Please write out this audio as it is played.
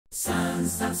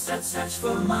Sunset stretch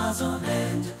for miles on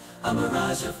end, a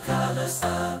mirage of colors,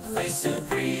 a place to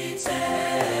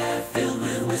pretend, filled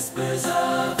with whispers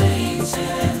of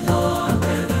ancient lore,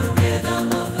 where the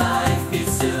rhythm of life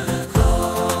beats to the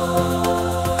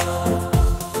core.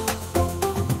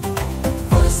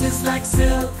 Voices like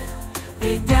silk,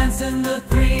 they dance in the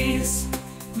breeze,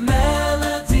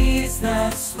 melodies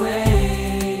that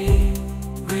sway,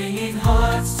 bringing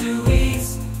hearts to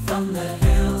ease. From the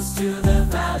hills to the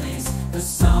valleys, the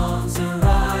songs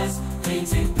arise,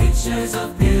 painting pictures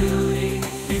of beauty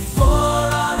before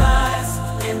our eyes.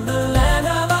 In the land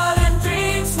of art and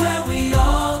dreams, where we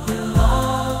all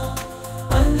belong,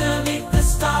 underneath the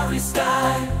starry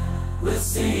sky, we'll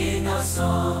sing our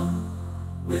song.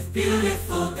 With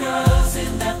beautiful girls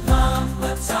in their plump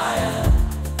attire,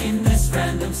 in this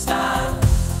random style,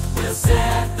 we'll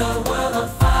set the world on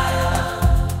fire.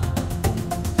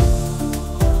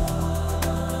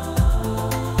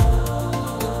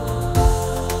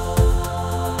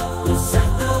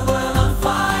 Set the world on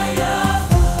fire.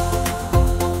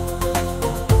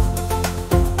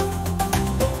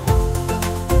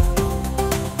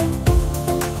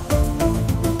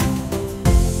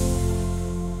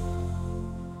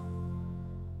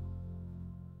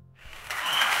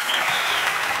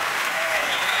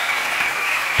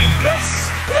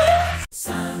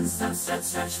 Sunset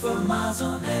stretch for miles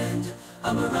on end,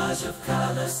 a mirage of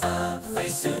colors, a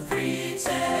place to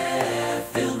pretend,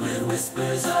 filled with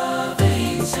whispers of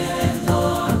ancient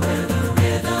lore, where the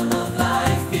rhythm of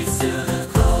life beats to the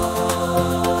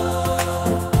core.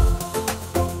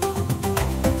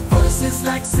 Voices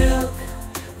like silk,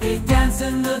 they dance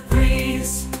in the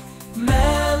breeze,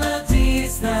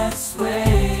 melodies that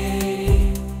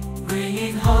sway,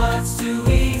 bringing hearts to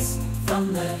ease.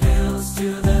 From the hills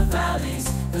to the valleys,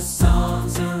 the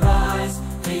songs arise,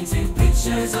 painting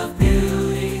pictures of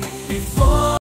beauty